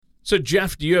So,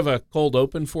 Jeff, do you have a cold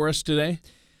open for us today?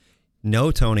 No,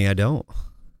 Tony, I don't.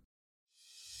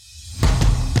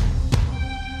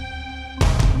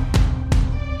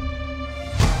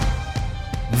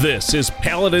 This is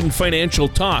Paladin Financial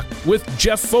Talk with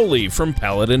Jeff Foley from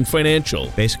Paladin Financial.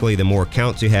 Basically, the more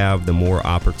accounts you have, the more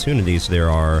opportunities there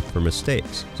are for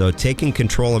mistakes. So taking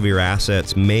control of your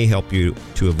assets may help you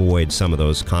to avoid some of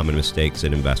those common mistakes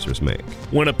that investors make.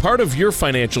 When a part of your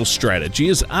financial strategy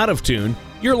is out of tune,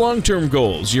 your long-term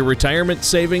goals, your retirement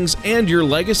savings, and your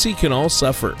legacy can all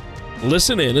suffer.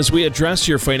 Listen in as we address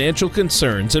your financial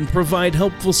concerns and provide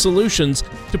helpful solutions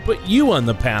to put you on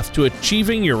the path to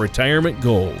achieving your retirement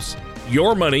goals.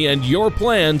 Your money and your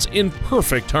plans in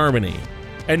perfect harmony.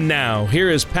 And now, here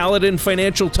is Paladin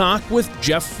Financial Talk with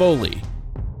Jeff Foley.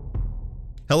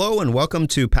 Hello and welcome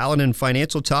to Paladin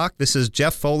Financial Talk. This is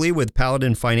Jeff Foley with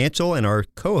Paladin Financial and our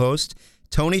co-host,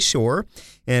 Tony Shore.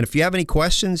 And if you have any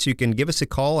questions, you can give us a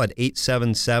call at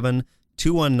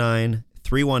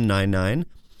 877-219-3199.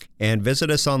 And visit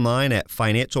us online at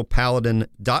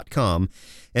financialpaladin.com.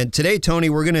 And today, Tony,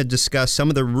 we're going to discuss some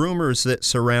of the rumors that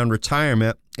surround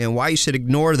retirement and why you should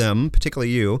ignore them,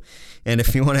 particularly you. And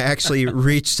if you want to actually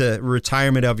reach the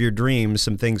retirement of your dreams,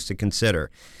 some things to consider.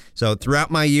 So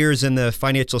throughout my years in the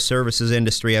financial services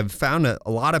industry, I've found a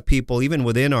lot of people, even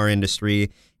within our industry,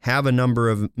 have a number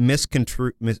of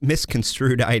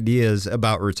misconstrued ideas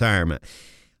about retirement.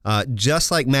 Just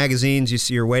like magazines, you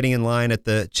see you're waiting in line at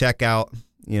the checkout,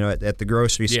 at the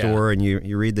grocery store, and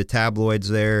you read the tabloids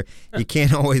there. You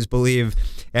can't always believe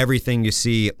everything you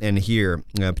see and hear,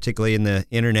 particularly in the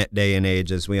internet day and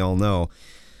age, as we all know.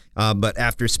 But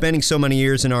after spending so many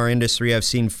years in our industry, I've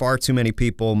seen far too many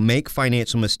people make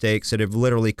financial mistakes that have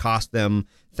literally cost them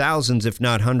thousands, if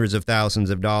not hundreds of thousands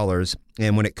of dollars.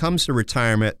 And when it comes to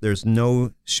retirement, there's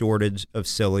no shortage of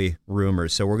silly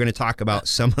rumors. So we're going to talk about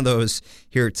some of those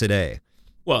here today.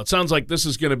 Well, it sounds like this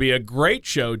is going to be a great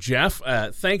show, Jeff.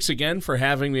 Thanks again for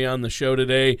having me on the show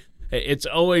today. It's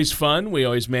always fun. We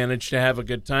always manage to have a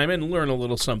good time and learn a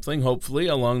little something, hopefully,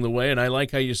 along the way. And I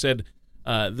like how you said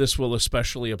this will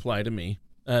especially apply to me.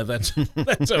 That's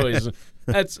always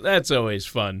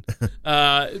fun.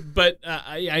 But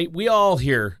we all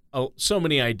hear so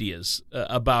many ideas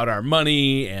about our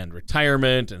money and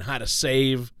retirement and how to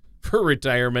save for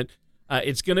retirement.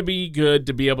 It's going to be good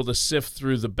to be able to sift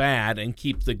through the bad and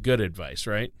keep the good advice,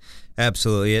 right?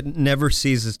 Absolutely. It never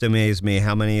ceases to amaze me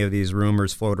how many of these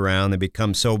rumors float around. They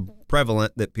become so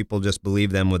prevalent that people just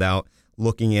believe them without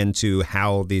looking into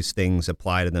how these things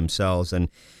apply to themselves. And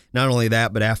not only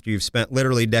that, but after you've spent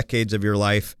literally decades of your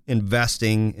life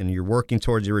investing and you're working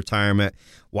towards your retirement,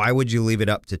 why would you leave it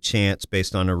up to chance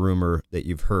based on a rumor that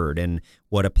you've heard? And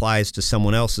what applies to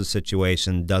someone else's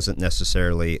situation doesn't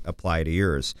necessarily apply to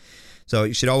yours. So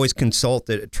you should always consult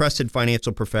a trusted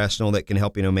financial professional that can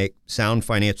help you make sound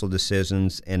financial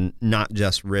decisions and not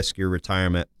just risk your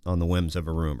retirement on the whims of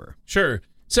a rumor. Sure.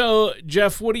 So,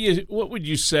 Jeff, what would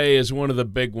you say is one of the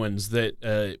big ones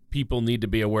that people need to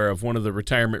be aware of, one of the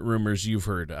retirement rumors you've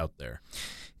heard out there?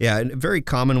 Yeah, a very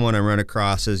common one I run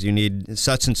across is you need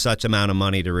such and such amount of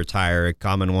money to retire. A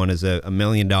common one is $1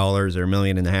 million or $1.5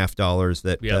 million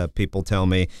that people tell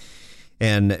me.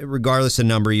 And regardless of the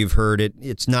number you've heard,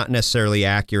 it's not necessarily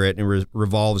accurate and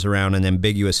revolves around an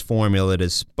ambiguous formula that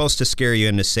is supposed to scare you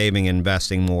into saving and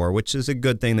investing more, which is a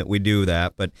good thing that we do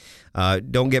that. But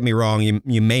don't get me wrong,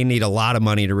 you may need a lot of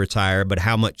money to retire, but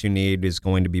how much you need is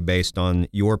going to be based on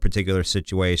your particular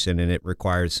situation, and it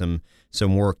requires some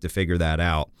work to figure that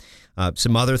out.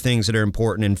 Some other things that are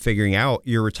important in figuring out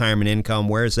your retirement income,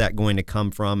 where is that going to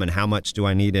come from and how much do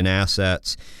I need in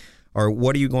assets? Or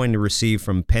what are you going to receive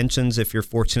from pensions if you're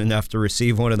fortunate enough to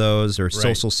receive one of those, or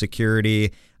Social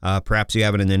Security? Perhaps you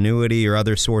have an annuity or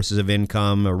other sources of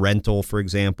income, a rental, for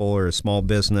example, or a small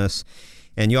business.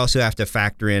 And you also have to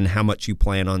factor in how much you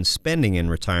plan on spending in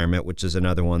retirement, which is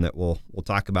another one that we'll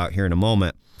talk about here in a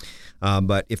moment.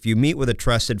 But if you meet with a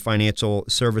trusted financial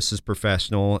services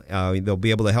professional, they'll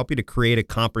be able to help you to create a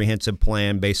comprehensive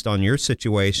plan based on your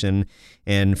situation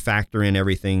and factor in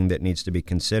everything that needs to be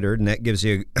considered. And that gives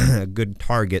you a good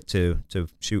target to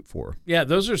shoot for. Yeah,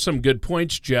 those are some good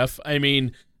points, Jeff. I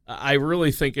mean, I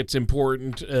really think it's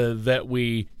important that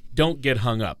we don't get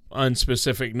hung up on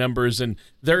specific numbers. And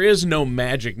there is no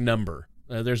magic number.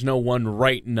 There's no one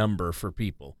right number for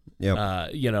people.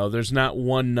 Yep. There's not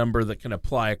one number that can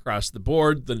apply across the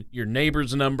board. Your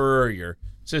neighbor's number or your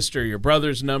sister, your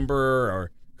brother's number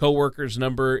or coworker's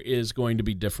number is going to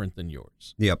be different than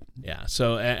yours. Yep. Yeah.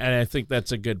 So, and I think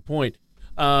that's a good point.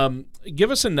 Give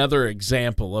us another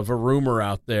example of a rumor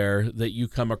out there that you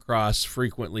come across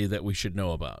frequently that we should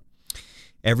know about.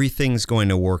 Everything's going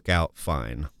to work out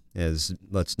fine. As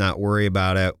let's not worry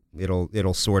about it.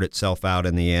 It'll sort itself out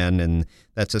in the end, and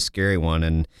that's a scary one.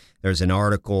 And there's an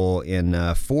article in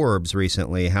Forbes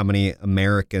recently, how many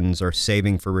Americans are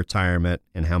saving for retirement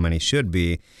and how many should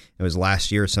be. It was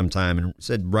last year sometime, and it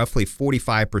said roughly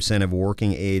 45% of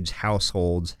working age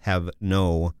households have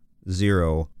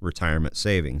zero retirement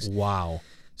savings. Wow.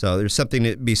 So there's something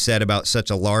to be said about such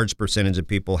a large percentage of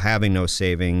people having no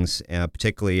savings,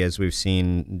 particularly as we've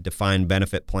seen defined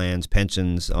benefit plans,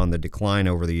 pensions on the decline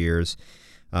over the years.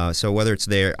 So whether it's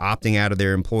they're opting out of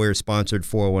their employer-sponsored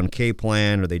 401k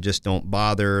plan or they just don't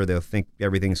bother, they'll think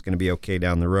everything's going to be okay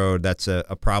down the road, that's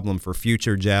a problem for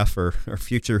future Jeff or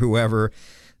future whoever.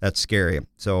 That's scary.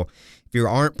 So if you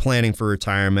aren't planning for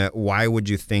retirement, why would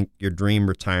you think your dream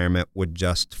retirement would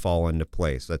just fall into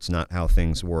place? That's not how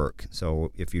things work.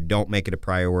 So if you don't make it a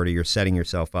priority, you're setting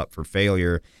yourself up for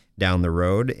failure down the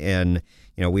road. And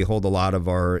we hold a lot of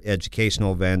our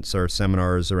educational events, our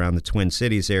seminars around the Twin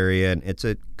Cities area, and it's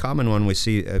a common one. We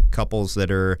see couples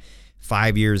that are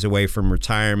 5 years away from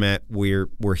retirement. We're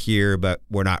here, but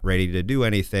we're not ready to do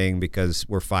anything because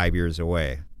we're 5 years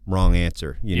away. Wrong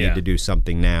answer. You need to do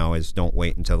something now, don't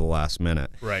wait until the last minute.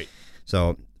 Right.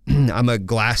 So I'm a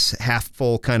glass half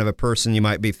full kind of a person, you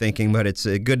might be thinking, but it's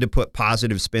good to put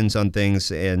positive spins on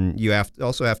things, and you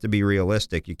also have to be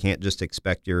realistic. You can't just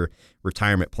expect your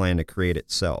retirement plan to create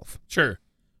itself. Sure.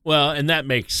 Well, and that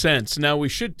makes sense. Now, we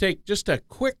should take just a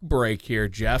quick break here,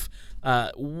 Jeff.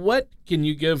 What can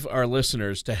you give our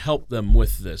listeners to help them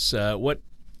with this?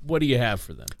 What do you have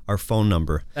for them? Our phone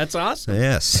number. That's awesome.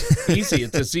 Yes. Easy.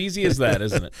 It's as easy as that,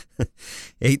 isn't it?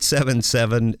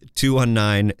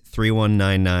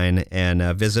 877-219-3199, and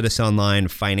visit us online,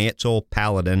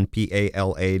 financialpaladin,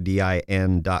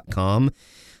 PALADIN.com.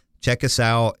 Check us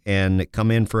out and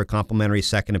come in for a complimentary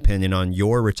second opinion on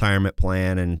your retirement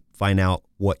plan and find out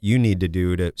what you need to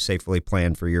do to safely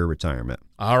plan for your retirement.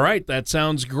 All right, that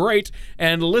sounds great.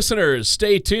 And listeners,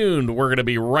 stay tuned. We're going to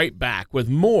be right back with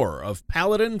more of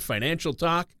Paladin Financial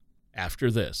Talk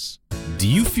after this. Do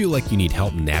you feel like you need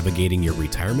help navigating your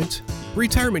retirement?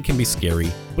 Retirement can be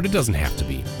scary, but it doesn't have to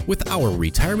be. With our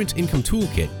Retirement Income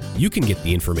Toolkit, you can get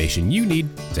the information you need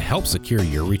to help secure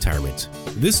your retirement.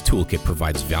 This toolkit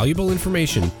provides valuable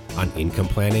information on income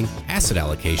planning, asset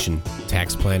allocation,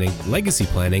 tax planning, legacy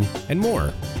planning, and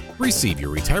more. Receive your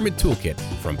Retirement Toolkit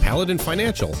from Paladin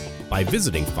Financial by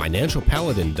visiting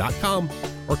financialpaladin.com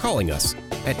or calling us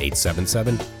at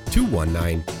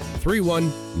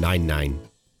 877-219-3199.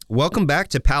 Welcome back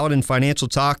to Paladin Financial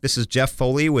Talk. This is Jeff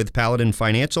Foley with Paladin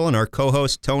Financial and our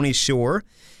co-host Tony Shore.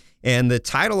 And the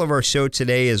title of our show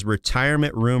today is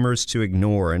Retirement Rumors to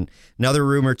Ignore. And another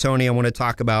rumor, Tony, I want to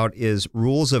talk about is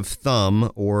rules of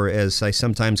thumb, or as I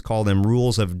sometimes call them,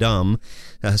 rules of dumb,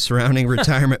 surrounding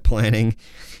retirement planning.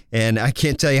 And I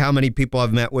can't tell you how many people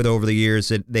I've met with over the years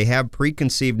that they have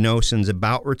preconceived notions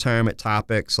about retirement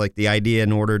topics, like the idea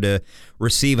in order to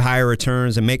receive higher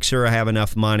returns and make sure I have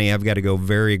enough money, I've got to go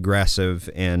very aggressive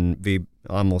and be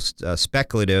almost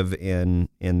speculative in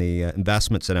the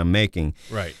investments that I'm making.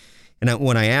 Right. And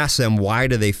when I ask them why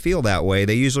do they feel that way,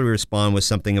 they usually respond with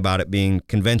something about it being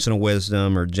conventional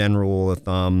wisdom or general rule of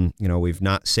thumb. We've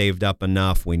not saved up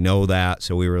enough. We know that,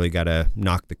 so we really got to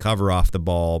knock the cover off the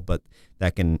ball. But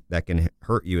that can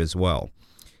hurt you as well.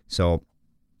 So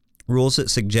rules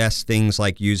that suggest things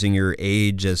like using your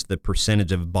age as the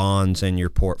percentage of bonds in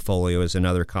your portfolio is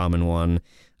another common one.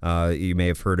 You may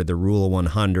have heard of the rule of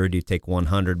 100. You take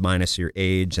 100 minus your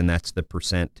age, and that's the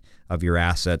percent of your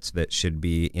assets that should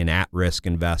be in at-risk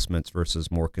investments versus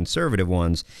more conservative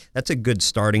ones. That's a good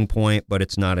starting point, but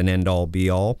it's not an end-all,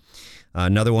 be-all.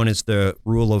 Another one is the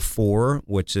rule of 4,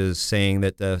 which is saying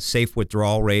that the safe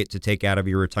withdrawal rate to take out of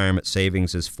your retirement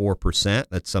savings is 4%.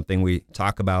 That's something we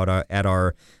talk about at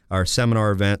our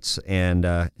seminar events and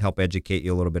help educate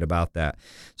you a little bit about that.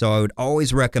 So I would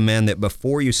always recommend that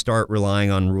before you start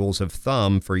relying on rules of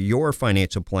thumb for your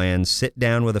financial plans, sit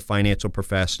down with a financial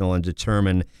professional and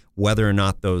determine whether or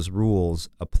not those rules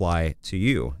apply to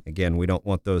you. Again, we don't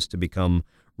want those to become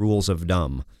rules of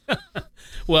dumb.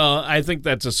 Well, I think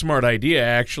that's a smart idea,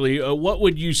 actually. What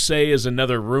would you say is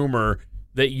another rumor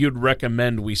that you'd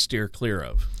recommend we steer clear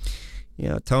of?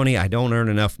 Tony, I don't earn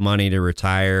enough money to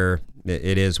retire.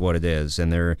 It is what it is.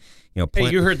 And there,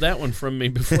 hey, you heard that one from me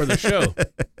before the show.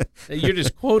 You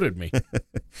just quoted me.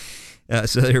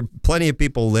 So there are plenty of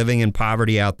people living in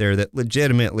poverty out there that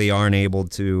legitimately aren't able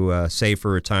to save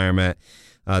for retirement.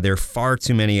 There are far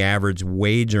too many average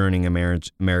wage-earning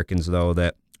Americans, though,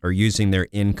 that are using their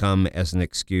income as an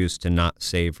excuse to not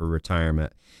save for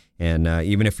retirement. And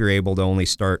even if you're able to only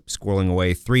start squirreling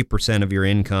away 3% of your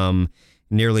income,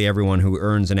 nearly everyone who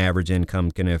earns an average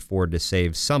income can afford to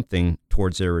save something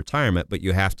towards their retirement, but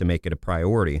you have to make it a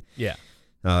priority. Yeah.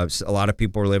 A lot of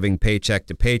people are living paycheck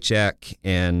to paycheck,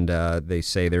 and they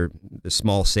say the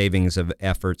small savings of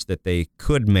efforts that they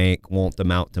could make won't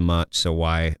amount to much, so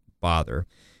why bother?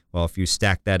 Well, if you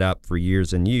stack that up for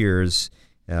years and years,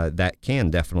 that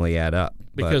can definitely add up.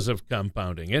 Because of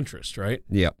compounding interest, right?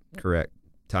 Yep, correct.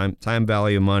 Time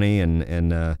value of money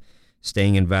and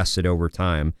staying invested over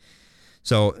time.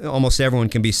 So almost everyone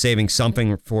can be saving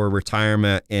something for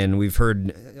retirement, and we've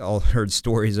heard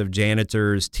stories of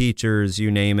janitors, teachers,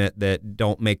 you name it, that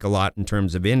don't make a lot in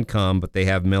terms of income, but they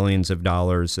have millions of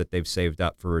dollars that they've saved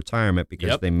up for retirement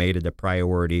because they made it a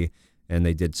priority and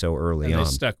they did so early on. And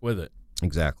they stuck with it.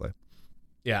 Exactly.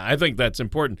 Yeah, I think that's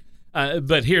important.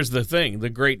 But here's the thing,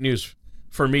 the great news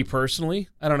for me personally,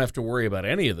 I don't have to worry about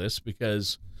any of this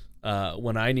because I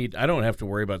don't have to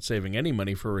worry about saving any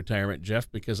money for retirement,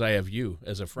 Jeff, because I have you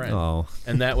as a friend. Oh.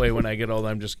 And that way when I get old,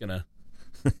 I'm just gonna,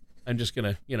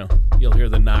 you'll hear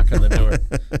the knock on the door.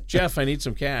 Jeff, I need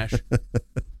some cash.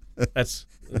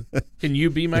 Can you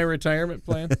be my retirement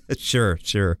plan? Sure.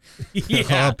 Yeah. I'll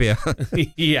help you.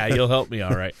 Yeah, you'll help me,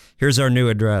 all right. Here's our new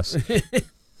address.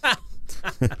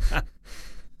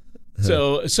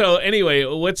 So anyway,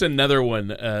 what's another one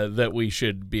that we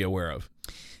should be aware of?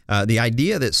 The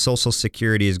idea that Social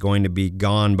Security is going to be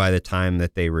gone by the time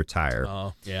that they retire.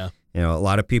 Oh, yeah. A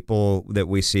lot of people that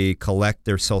we see collect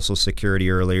their Social Security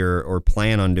earlier or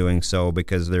plan on doing so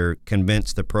because they're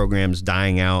convinced the program's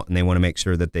dying out and they want to make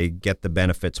sure that they get the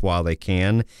benefits while they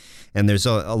can. And there's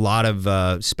a lot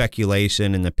of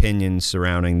speculation and opinions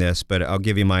surrounding this, but I'll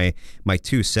give you my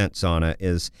 2 cents on it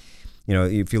is,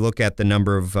 if you look at the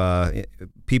number of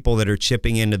people that are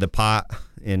chipping into the pot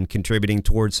and contributing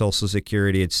towards Social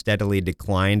Security, it's steadily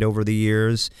declined over the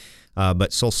years.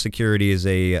 But Social Security is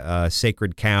a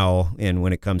sacred cow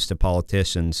when it comes to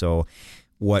politicians. So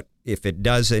if it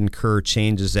does incur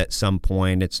changes at some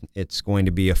point, it's going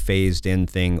to be a phased-in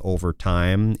thing over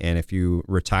time. And if you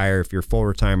retire, if you're full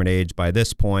retirement age by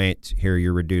this point, here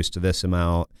you're reduced to this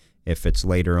amount. If it's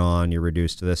later on, you're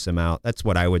reduced to this amount. That's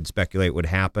what I would speculate would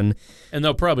happen. And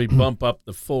they'll probably bump up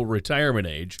the full retirement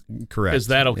age. Correct. Because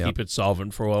that'll keep it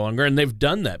solvent for a while longer. And they've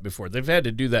done that before. They've had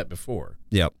to do that before.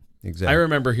 Yep, exactly. I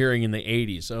remember hearing in the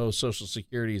 80s, Social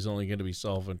Security is only going to be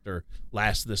solvent or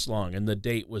last this long. And the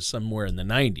date was somewhere in the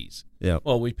 90s. Yep.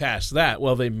 Well, we passed that.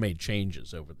 Well, they've made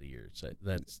changes over the years.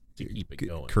 That's to keep it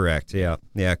going. Correct, yeah.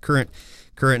 Yeah, current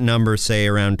numbers say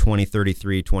around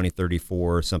 2033,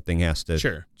 2034, something has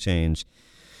to change.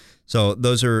 So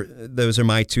those are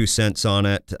my 2 cents on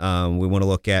it. We want to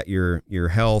look at your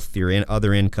health, your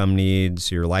other income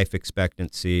needs, your life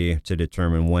expectancy to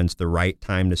determine when's the right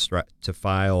time to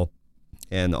file,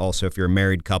 and also if you're a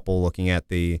married couple, looking at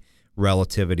the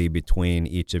relativity between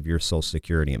each of your Social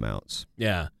Security amounts.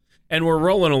 Yeah. And we're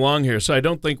rolling along here, so I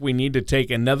don't think we need to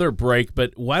take another break,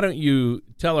 but why don't you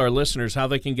tell our listeners how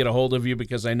they can get a hold of you,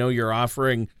 because I know you're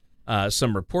offering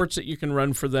some reports that you can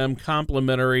run for them,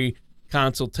 complimentary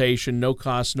consultation, no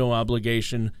cost, no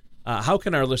obligation. How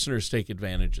can our listeners take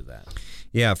advantage of that?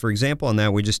 Yeah, for example, on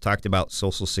that, we just talked about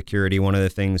Social Security. One of the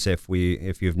things, if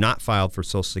you've not filed for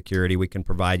Social Security, we can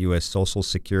provide you a Social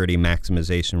Security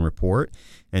maximization report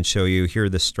and show you here are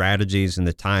the strategies and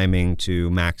the timing to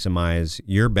maximize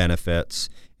your benefits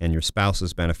and your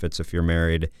spouse's benefits if you're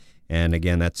married. And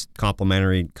again, that's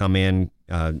complimentary. Come in,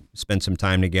 spend some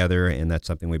time together, and that's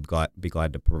something we'd be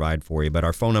glad to provide for you. But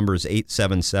our phone number is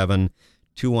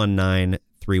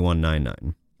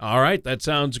 877-219-3199. All right, that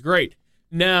sounds great.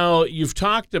 Now, you've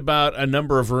talked about a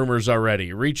number of rumors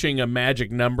already, reaching a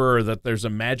magic number, or that there's a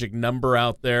magic number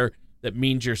out there that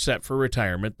means you're set for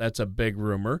retirement. That's a big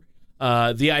rumor.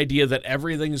 The idea that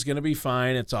everything's going to be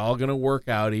fine, it's all going to work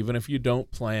out, even if you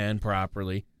don't plan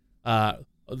properly.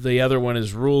 The other one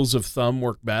is rules of thumb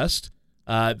work best.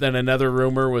 Then another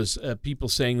rumor was people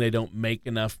saying they don't make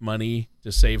enough money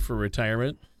to save for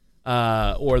retirement,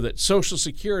 or that Social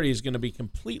Security is going to be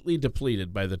completely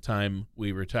depleted by the time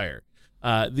we retire.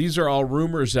 These are all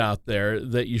rumors out there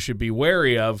that you should be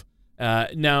wary of.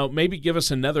 Now, maybe give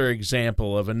us another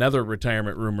example of another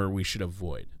retirement rumor we should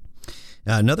avoid.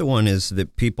 Another one is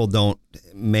that people don't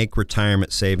make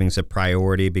retirement savings a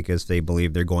priority because they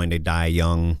believe they're going to die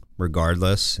young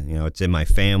regardless. It's in my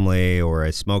family, or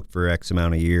I smoked for X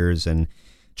amount of years, and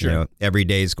every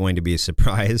day is going to be a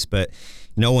surprise. But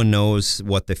no one knows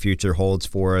what the future holds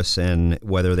for us, and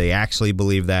whether they actually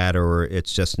believe that or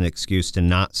it's just an excuse to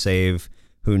not save,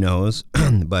 who knows.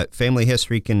 But family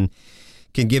history can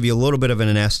can give you a little bit of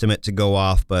an estimate to go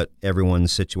off, but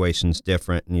everyone's situation's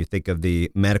different. And you think of the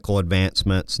medical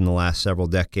advancements in the last several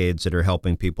decades that are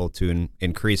helping people to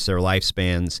increase their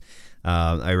lifespans.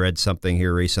 I read something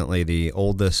here recently. The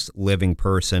oldest living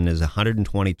person is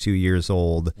 122 years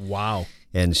old. Wow.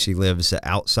 And she lives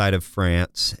outside of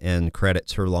France and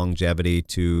credits her longevity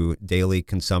to daily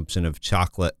consumption of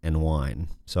chocolate and wine.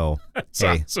 So, that's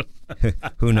hey, awesome.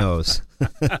 Who knows?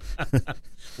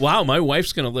 Wow, my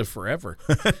wife's going to live forever.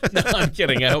 No, I'm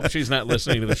kidding. I hope she's not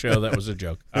listening to the show. That was a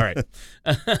joke. All right.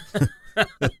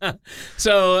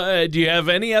 So do you have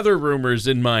any other rumors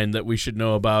in mind that we should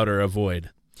know about or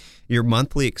avoid? Your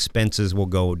monthly expenses will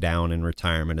go down in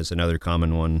retirement is another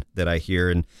common one that I hear.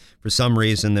 And for some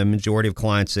reason, the majority of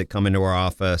clients that come into our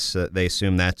office, they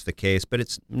assume that's the case, but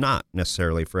it's not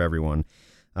necessarily for everyone.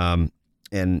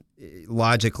 And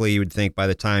logically, you would think by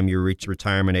the time you reach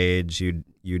retirement age,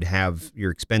 you'd have your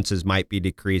expenses might be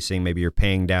decreasing. Maybe you're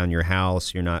paying down your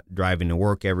house. You're not driving to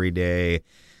work every day.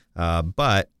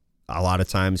 But a lot of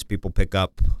times people pick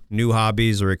up new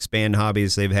hobbies or expand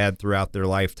hobbies they've had throughout their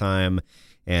lifetime,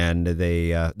 and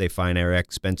they find their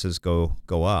expenses go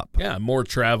up. Yeah, more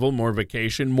travel, more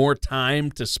vacation, more time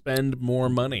to spend more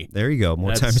money. There you go,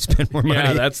 more time to spend more money.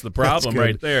 Yeah, that's the problem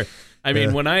right there. I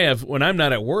mean, when I'm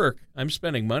not at work, I'm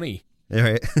spending money.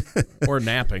 Right. Or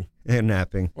napping. And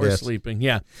napping. Or sleeping,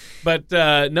 yeah. But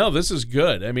no, this is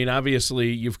good. I mean,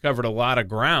 obviously, you've covered a lot of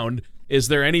ground. Is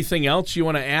there anything else you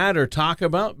want to add or talk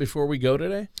about before we go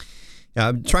today?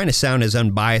 I'm trying to sound as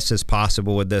unbiased as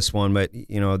possible with this one, but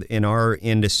in our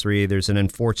industry, there's an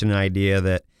unfortunate idea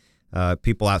that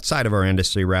people outside of our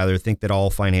industry rather think that all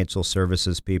financial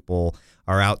services people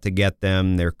are out to get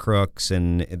them. They're crooks,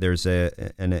 and there's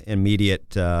an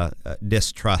immediate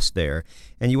distrust there.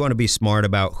 And you want to be smart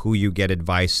about who you get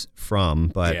advice from,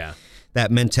 but that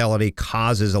mentality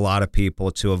causes a lot of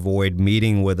people to avoid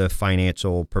meeting with a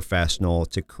financial professional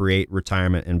to create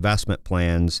retirement investment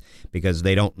plans because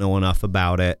they don't know enough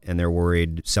about it, and they're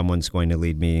worried someone's going to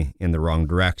lead me in the wrong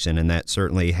direction. And that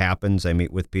certainly happens. I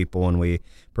meet with people and we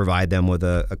provide them with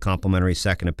a complimentary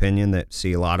second opinion that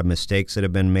see a lot of mistakes that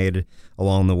have been made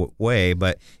along the way.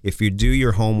 But if you do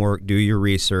your homework, do your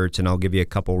research, and I'll give you a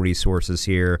couple resources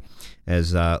here,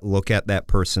 as look at that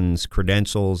person's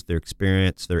credentials, their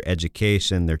experience, their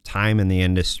education, their time in the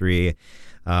industry.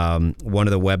 One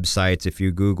of the websites, if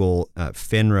you Google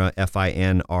FINRA,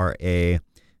 FINRA,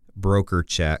 broker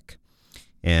check,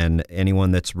 and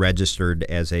anyone that's registered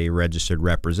as a registered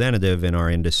representative in our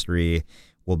industry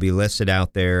will be listed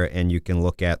out there, and you can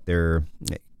look at their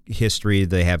history.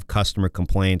 They have customer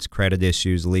complaints, credit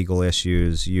issues, legal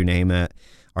issues, you name it.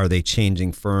 Are they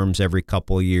changing firms every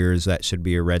couple of years? That should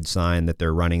be a red sign that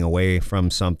they're running away from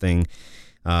something.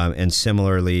 And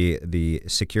similarly, the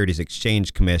Securities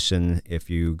Exchange Commission, if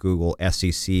you Google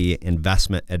SEC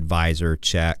Investment Advisor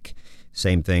check,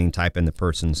 same thing, type in the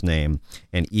person's name.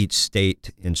 And each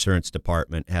state insurance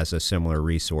department has a similar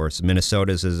resource.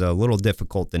 Minnesota's is a little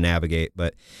difficult to navigate,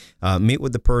 but meet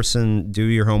with the person, do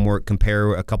your homework,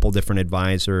 compare a couple different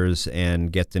advisors,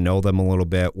 and get to know them a little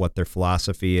bit, what their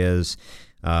philosophy is.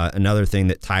 Another thing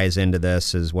that ties into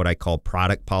this is what I call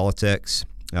product politics.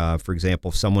 For example,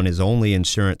 if someone is only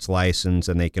insurance licensed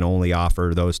and they can only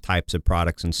offer those types of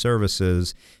products and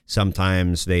services,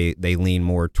 sometimes they lean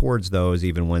more towards those,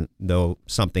 even though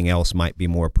something else might be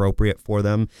more appropriate for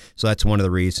them. So that's one of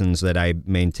the reasons that I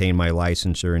maintain my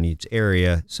licensure in each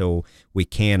area, so we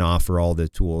can offer all the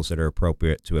tools that are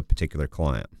appropriate to a particular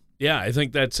client. Yeah, I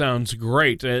think that sounds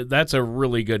great. That's a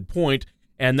really good point.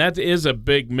 And that is a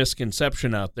big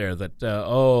misconception out there that,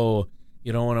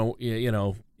 you don't want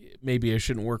to, maybe I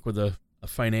shouldn't work with a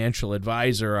financial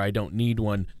advisor. I don't need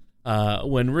one.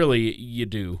 When really you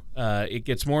do. It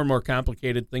gets more and more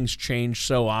complicated. Things change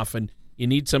so often. You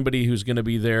need somebody who's going to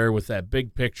be there with that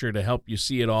big picture to help you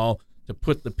see it all, to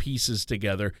put the pieces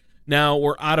together. Now,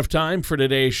 we're out of time for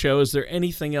today's show. Is there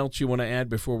anything else you want to add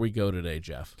before we go today,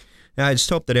 Jeff? I just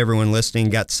hope that everyone listening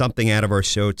got something out of our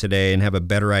show today and have a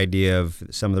better idea of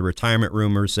some of the retirement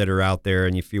rumors that are out there.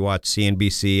 And if you watch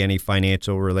CNBC, any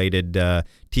financial-related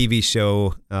TV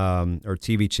show or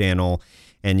TV channel,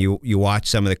 and you watch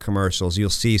some of the commercials, you'll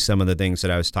see some of the things that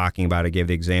I was talking about. I gave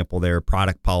the example there,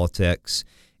 product politics,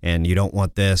 and you don't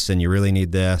want this and you really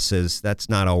need this. That's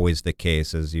not always the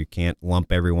case, as you can't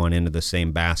lump everyone into the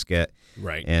same basket.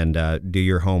 Right. And do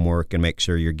your homework and make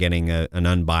sure you're getting an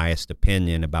unbiased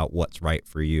opinion about what's right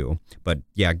for you. But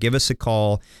yeah, give us a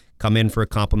call. Come in for a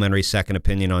complimentary second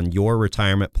opinion on your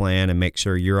retirement plan and make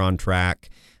sure you're on track.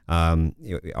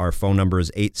 Our phone number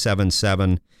is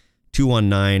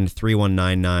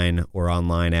 877-219-3199 or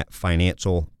online at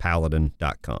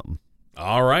financialpaladin.com.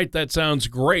 All right, that sounds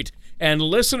great. And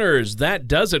listeners, that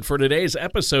does it for today's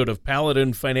episode of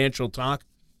Paladin Financial Talk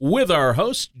with our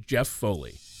host, Jeff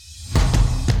Foley.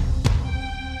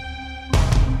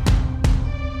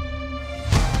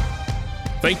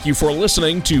 Thank you for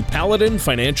listening to Paladin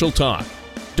Financial Talk.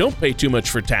 Don't pay too much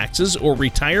for taxes or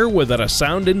retire without a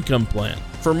sound income plan.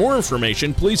 For more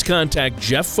information, please contact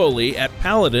Jeff Foley at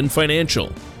Paladin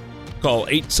Financial. Call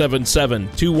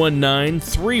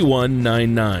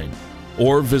 877-219-3199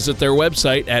 or visit their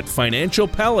website at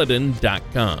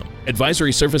financialpaladin.com.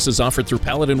 Advisory services offered through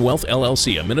Paladin Wealth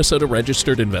LLC, a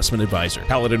Minnesota-registered investment advisor.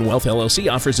 Paladin Wealth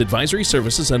LLC offers advisory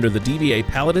services under the DBA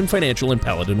Paladin Financial and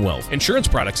Paladin Wealth. Insurance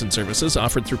products and services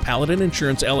offered through Paladin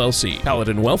Insurance LLC.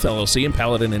 Paladin Wealth LLC and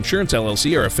Paladin Insurance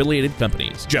LLC are affiliated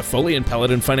companies. Jeff Foley and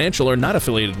Paladin Financial are not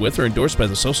affiliated with or endorsed by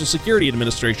the Social Security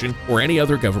Administration or any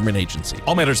other government agency.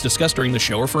 All matters discussed during the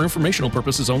show are for informational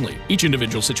purposes only. Each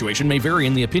individual situation may vary,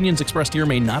 and the opinions expressed here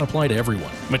may not apply to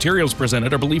everyone. Materials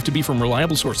presented are believed to be from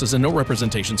reliable sources, and no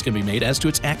representations can be made as to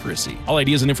its accuracy. All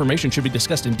ideas and information should be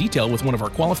discussed in detail with one of our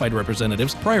qualified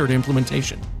representatives prior to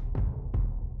implementation.